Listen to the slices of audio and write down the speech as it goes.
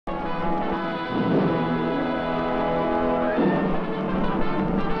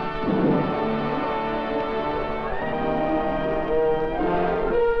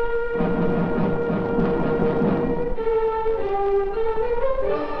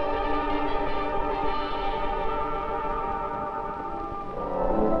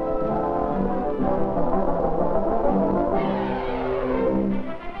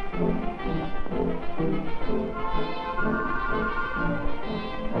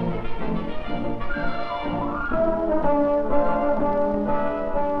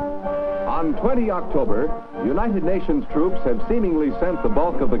On 20 October, United Nations troops have seemingly sent the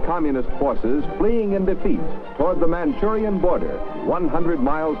bulk of the communist forces fleeing in defeat toward the Manchurian border, 100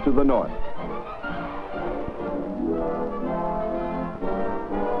 miles to the north.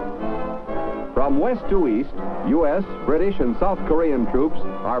 From west to east, U.S., British, and South Korean troops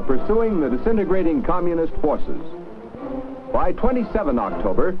are pursuing the disintegrating communist forces. By 27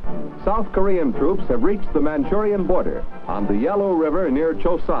 October, South Korean troops have reached the Manchurian border on the Yellow River near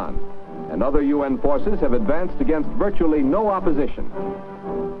Chosan, and other UN forces have advanced against virtually no opposition.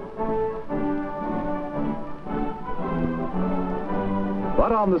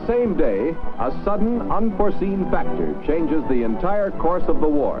 But on the same day, a sudden, unforeseen factor changes the entire course of the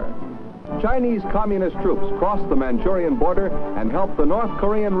war. Chinese communist troops cross the Manchurian border and help the North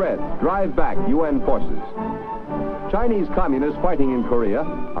Korean Reds drive back UN forces. Chinese communists fighting in Korea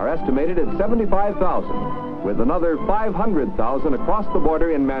are estimated at 75,000, with another 500,000 across the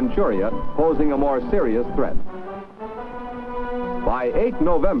border in Manchuria posing a more serious threat. By 8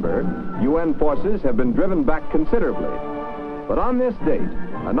 November, UN forces have been driven back considerably. But on this date,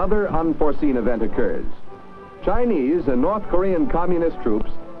 another unforeseen event occurs. Chinese and North Korean communist troops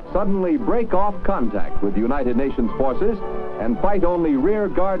suddenly break off contact with United Nations forces and fight only rear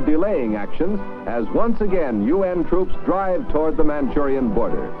guard delaying actions as once again UN troops drive toward the Manchurian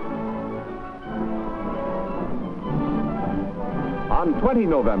border. On 20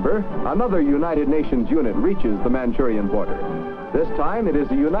 November, another United Nations unit reaches the Manchurian border. This time it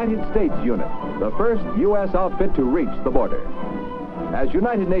is a United States unit, the first U.S. outfit to reach the border. As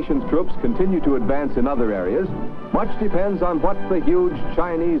United Nations troops continue to advance in other areas, much depends on what the huge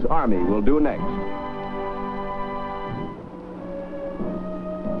Chinese army will do next.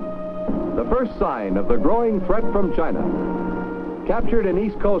 The first sign of the growing threat from China. Captured in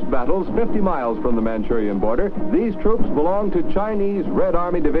East Coast battles 50 miles from the Manchurian border, these troops belong to Chinese Red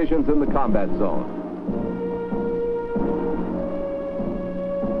Army divisions in the combat zone.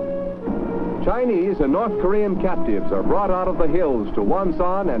 Chinese and North Korean captives are brought out of the hills to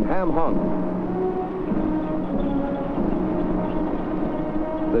Wonsan and Hamhung.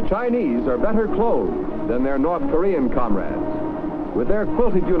 The Chinese are better clothed than their North Korean comrades. With their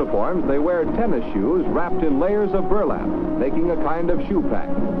quilted uniforms, they wear tennis shoes wrapped in layers of burlap, making a kind of shoe pack.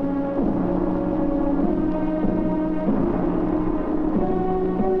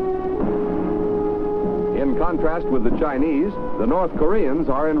 In contrast with the Chinese, the North Koreans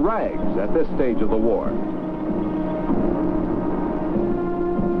are in rags at this stage of the war.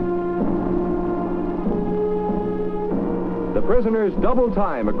 The prisoners double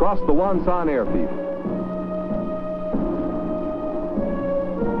time across the Wonsan airfield.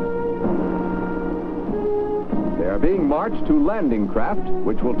 They are being marched to landing craft,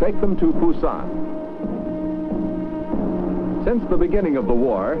 which will take them to Busan. Since the beginning of the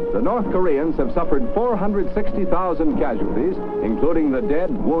war, the North Koreans have suffered 460,000 casualties, including the dead,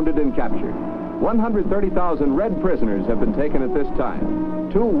 wounded, and captured. 130,000 Red prisoners have been taken at this time.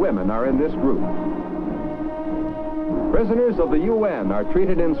 2 women are in this group. Prisoners of the UN are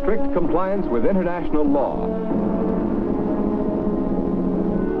treated in strict compliance with international law.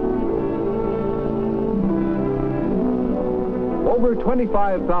 Over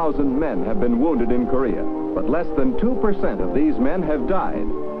 25,000 men have been wounded in Korea, but less than 2% of these men have died.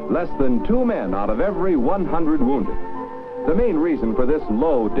 Less than 2 men out of every 100 wounded. The main reason for this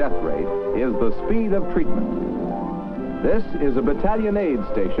low death rate is the speed of treatment. This is a battalion aid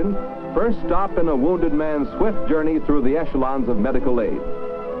station, first stop in a wounded man's swift journey through the echelons of medical aid.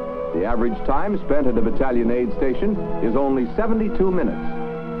 The average time spent at a battalion aid station is only 72 minutes.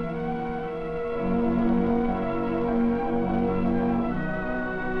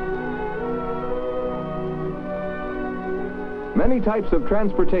 Many types of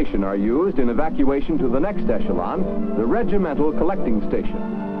transportation are used in evacuation to the next echelon, the regimental collecting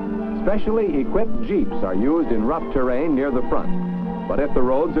station. Specially equipped jeeps are used in rough terrain near the front, but if the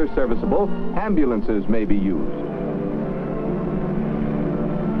roads are serviceable, ambulances may be used.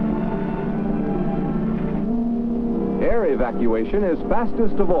 Air evacuation is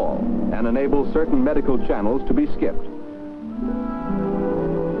fastest of all and enables certain medical channels to be skipped.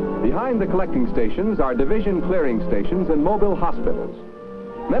 Behind the collecting stations are division clearing stations and mobile hospitals.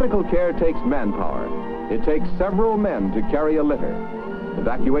 Medical care takes manpower. It takes several men to carry a litter.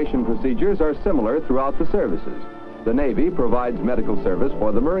 Evacuation procedures are similar throughout the services. The Navy provides medical service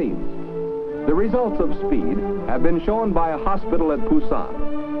for the Marines. The results of speed have been shown by a hospital at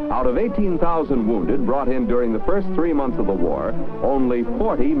Busan. Out of 18,000 wounded brought in during the first 3 months of the war, only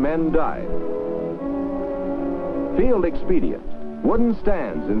 40 men died. Field expedient. Wooden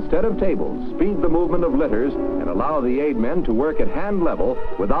stands instead of tables speed the movement of litters and allow the aid men to work at hand level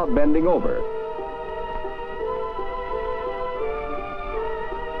without bending over.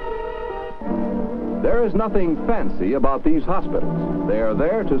 There is nothing fancy about these hospitals. They are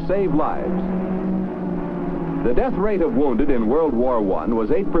there to save lives. The death rate of wounded in World War I was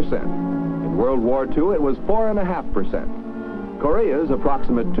 8%. In World War II, it was 4.5%. Korea's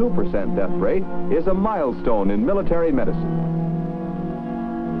approximate 2% death rate is a milestone in military medicine.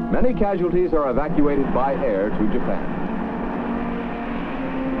 Many casualties are evacuated by air to Japan.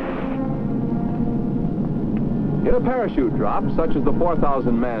 In a parachute drop, such as the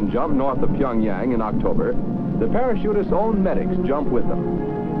 4,000-man jump north of Pyongyang in October, the parachutists' own medics jump with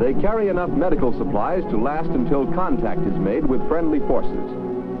them. They carry enough medical supplies to last until contact is made with friendly forces.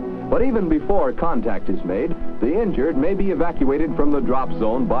 But even before contact is made, the injured may be evacuated from the drop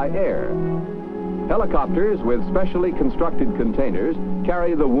zone by air. Helicopters with specially constructed containers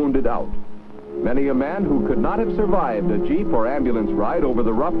carry the wounded out. Many a man who could not have survived a jeep or ambulance ride over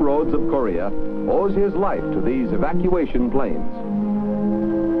the rough roads of Korea owes his life to these evacuation planes.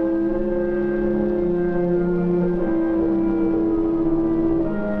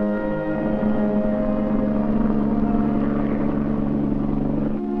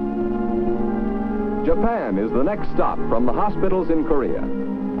 Japan is the next stop from the hospitals in Korea.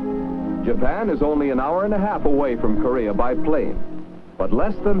 Japan is only an hour and a half away from Korea by plane, but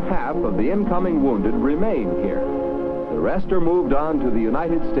less than half of the incoming wounded remain here. The rest are moved on to the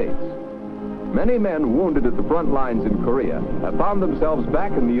United States. Many men wounded at the front lines in Korea have found themselves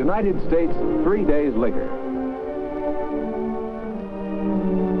back in the United States 3 days later.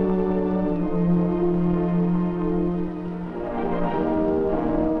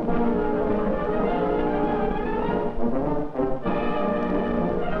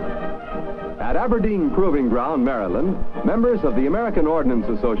 At Aberdeen Proving Ground, Maryland, members of the American Ordnance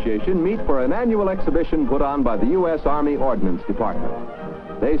Association meet for an annual exhibition put on by the U.S. Army Ordnance Department.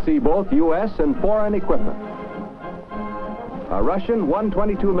 They see both U.S. and foreign equipment. A Russian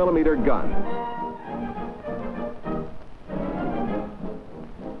 122mm gun.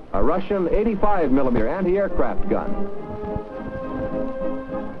 A Russian 85mm anti-aircraft gun.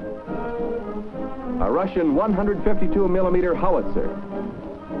 A Russian 152mm howitzer.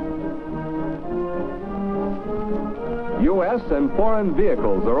 U.S. and foreign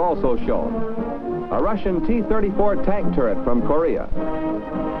vehicles are also shown. A Russian T-34 tank turret from Korea.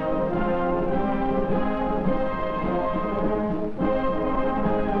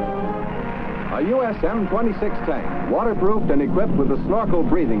 A U.S. M-26 tank, waterproofed and equipped with a snorkel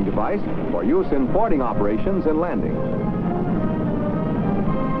breathing device for use in fording operations and landing.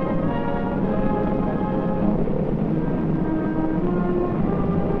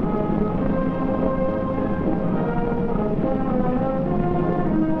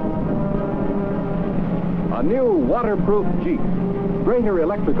 A new waterproof Jeep. Greater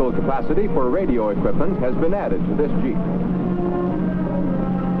electrical capacity for radio equipment has been added to this Jeep.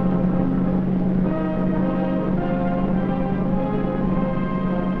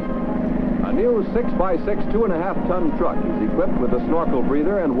 A new 6x6 2.5-ton truck is equipped with a snorkel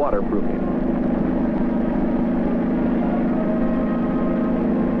breather and waterproofing.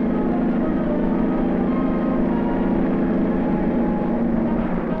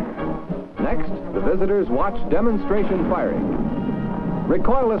 Visitors watch demonstration firing.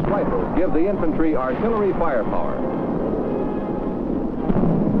 Recoilless rifles give the infantry artillery firepower.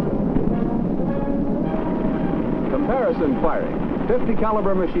 Comparison firing, 50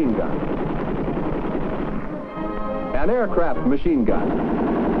 caliber machine gun. An aircraft machine gun.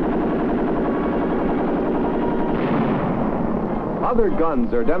 Other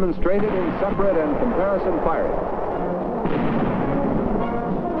guns are demonstrated in separate and comparison firing.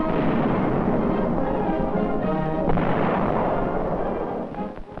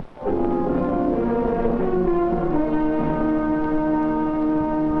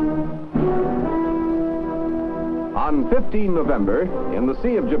 On 15 November, in the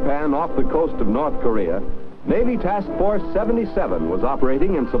Sea of Japan off the coast of North Korea, Navy Task Force 77 was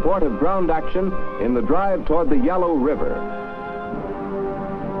operating in support of ground action in the drive toward the Yalu River.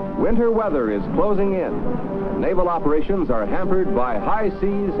 Winter weather is closing in. Naval operations are hampered by high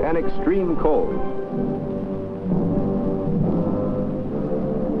seas and extreme cold.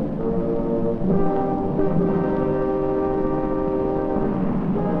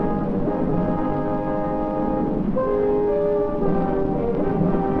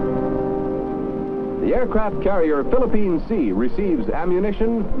 The aircraft carrier Philippine Sea receives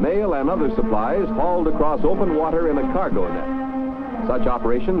ammunition, mail, and other supplies hauled across open water in a cargo net. Such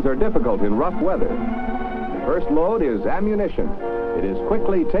operations are difficult in rough weather. First load is ammunition. It is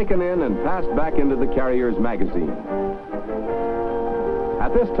quickly taken in and passed back into the carrier's magazine.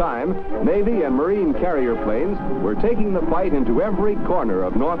 At this time, Navy and Marine carrier planes were taking the fight into every corner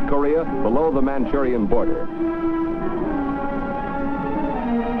of North Korea below the Manchurian border.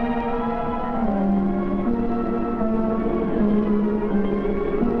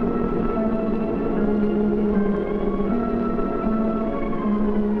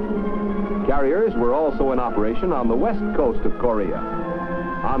 Carriers were also in operation on the west coast of Korea.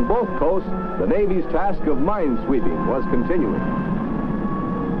 On both coasts, the Navy's task of mine sweeping was continuing.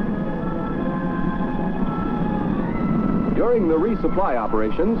 During the resupply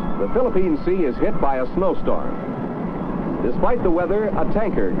operations, the Philippine Sea is hit by a snowstorm. Despite the weather, a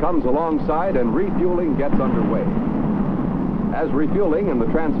tanker comes alongside and refueling gets underway. As refueling and the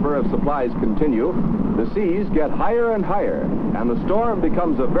transfer of supplies continue, the seas get higher and higher, and the storm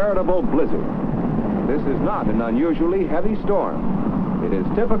becomes a veritable blizzard. This is not an unusually heavy storm. It is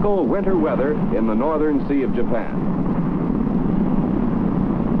typical winter weather in the northern Sea of Japan.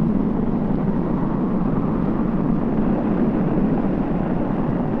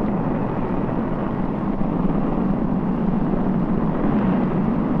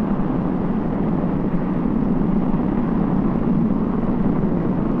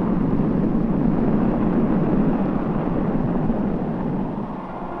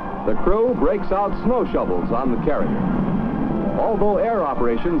 The crew breaks out snow shovels on the carrier. Although air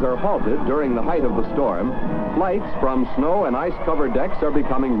operations are halted during the height of the storm, flights from snow and ice-covered decks are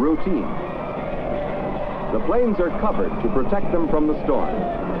becoming routine. The planes are covered to protect them from the storm.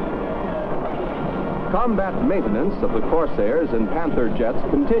 Combat maintenance of the Corsairs and Panther jets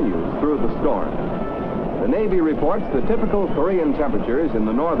continues through the storm. The Navy reports the typical Korean temperatures in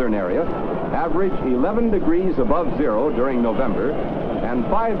the northern area average 11 degrees above zero during November and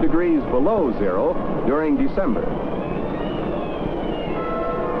 5 degrees below zero during December.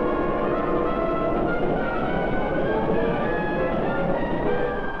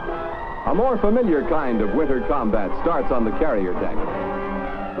 A more familiar kind of winter combat starts on the carrier deck.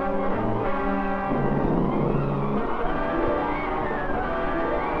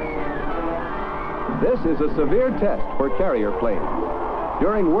 This is a severe test for carrier planes.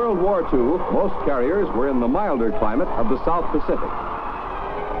 During World War II, most carriers were in the milder climate of the South Pacific.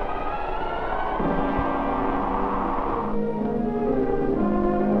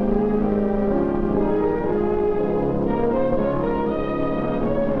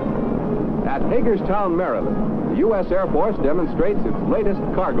 At Hagerstown, Maryland, the U.S. Air Force demonstrates its latest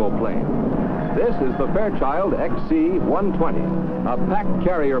cargo plane. This is the Fairchild XC-120, a packed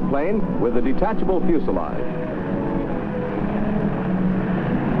carrier plane with a detachable fuselage.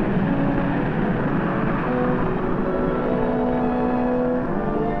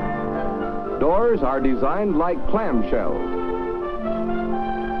 Doors are designed like clamshells.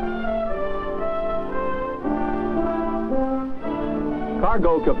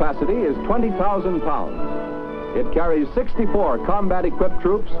 Cargo capacity is 20,000 pounds. It carries 64 combat-equipped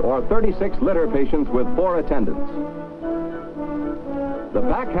troops or 36 litter patients with 4 attendants. The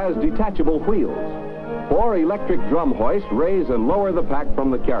pack has detachable wheels. 4 electric drum hoists raise and lower the pack from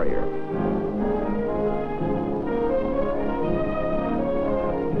the carrier.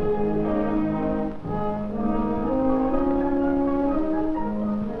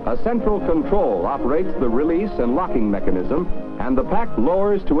 A central control operates the release and locking mechanism, and the pack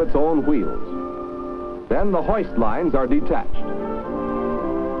lowers to its own wheels. Then the hoist lines are detached.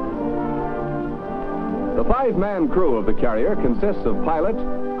 The 5-man crew of the carrier consists of pilot,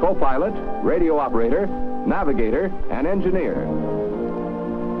 co-pilot, radio operator, navigator, and engineer.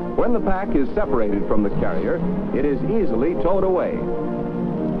 When the pack is separated from the carrier, it is easily towed away.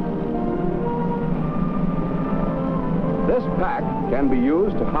 This pack can be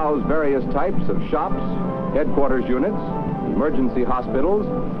used to house various types of shops, headquarters units, emergency hospitals,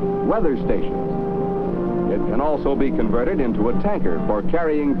 weather stations. It can also be converted into a tanker for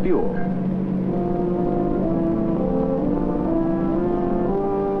carrying fuel.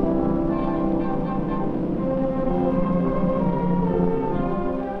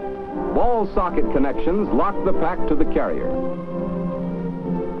 Ball socket connections lock the pack to the carrier.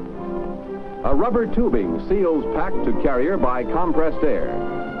 A rubber tubing seals pack to carrier by compressed air.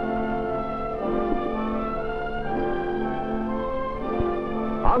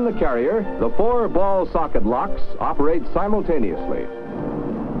 On the carrier, the 4 ball socket locks operate simultaneously.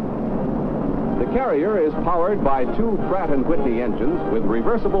 The carrier is powered by 2 Pratt & Whitney engines with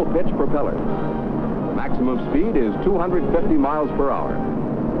reversible pitch propellers. Maximum speed is 250 miles per hour.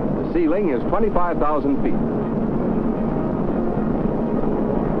 The ceiling is 25,000 feet.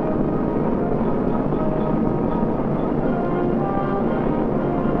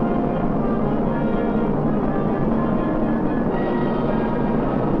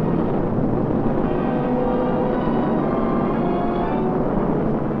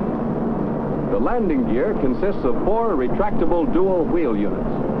 landing gear consists of 4 retractable dual wheel units.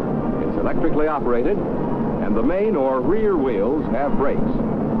 It's electrically operated, and the main or rear wheels have brakes.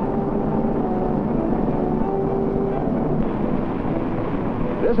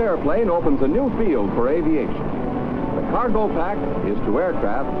 This airplane opens a new field for aviation. The cargo pack is to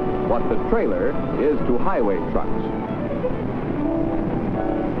aircraft what the trailer is to highway trucks.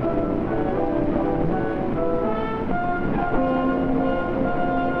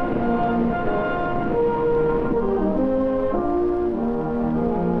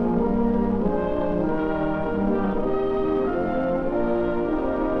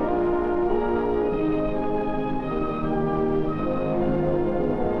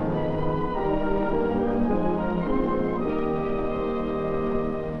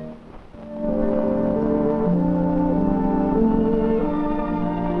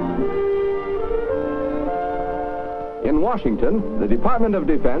 In Washington, the Department of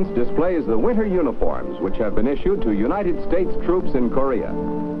Defense displays the winter uniforms which have been issued to United States troops in Korea,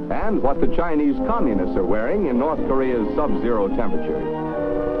 and what the Chinese communists are wearing in North Korea's sub-zero temperatures.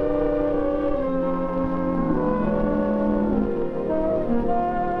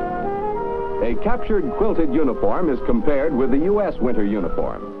 A captured quilted uniform is compared with the U.S. winter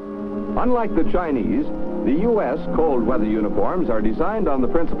uniform. Unlike the Chinese, the U.S. cold weather uniforms are designed on the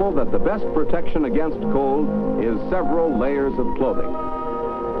principle that the best protection against cold is several layers of clothing.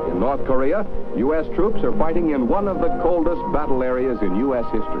 In North Korea, U.S. troops are fighting in one of the coldest battle areas in U.S.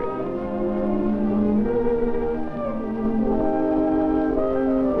 history.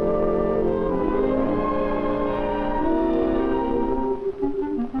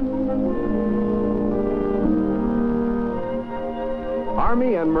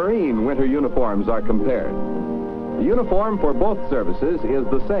 Army and Marine winter uniforms are compared. The uniform for both services is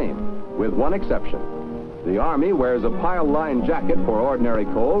the same, with one exception. The Army wears a pile-lined jacket for ordinary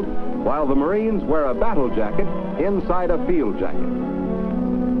cold, while the Marines wear a battle jacket inside a field jacket.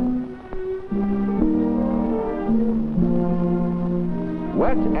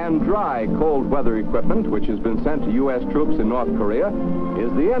 Wet and dry cold weather equipment, which has been sent to U.S. troops in North Korea,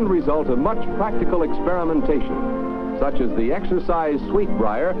 is the end result of much practical experimentation, such as the exercise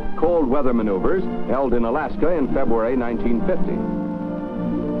Sweetbriar cold weather maneuvers held in Alaska in February 1950.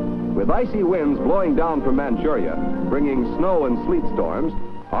 With icy winds blowing down from Manchuria, bringing snow and sleet storms,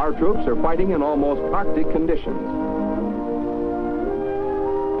 our troops are fighting in almost Arctic conditions.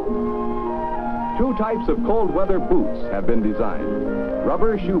 2 types of cold weather boots have been designed.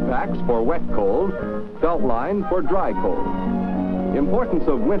 Rubber shoe packs for wet cold, felt line for dry cold. Importance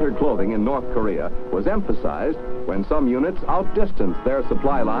of winter clothing in North Korea was emphasized when some units outdistanced their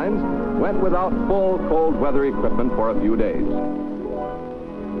supply lines, went without full cold weather equipment for a few days.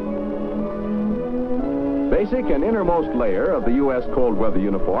 Basic and innermost layer of the U.S. cold weather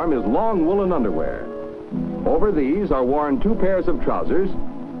uniform is long woolen underwear. Over these are worn 2 pairs of trousers,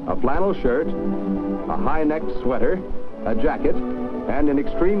 a flannel shirt, a high-necked sweater, a jacket, and in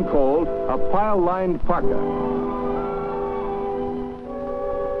extreme cold, a pile-lined parka.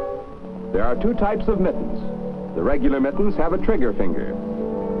 There are 2 types of mittens. The regular mittens have a trigger finger.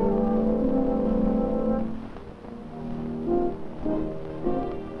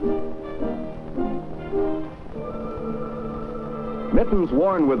 Mittens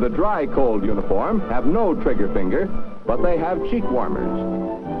worn with the dry cold uniform have no trigger finger, but they have cheek warmers.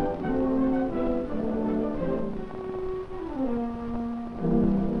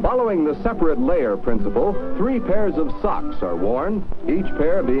 Following the separate layer principle, 3 pairs of socks are worn, each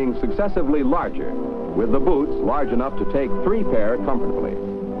pair being successively larger, with the boots large enough to take 3 pair comfortably.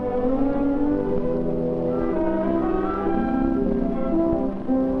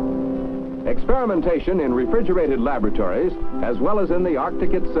 Experimentation in refrigerated laboratories, as well as in the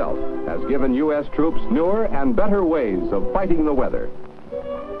Arctic itself, has given U.S. troops newer and better ways of fighting the weather.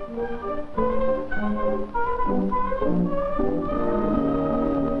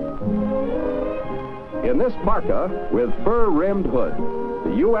 In this parka, with fur-rimmed hood,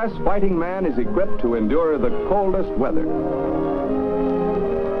 the U.S. fighting man is equipped to endure the coldest weather.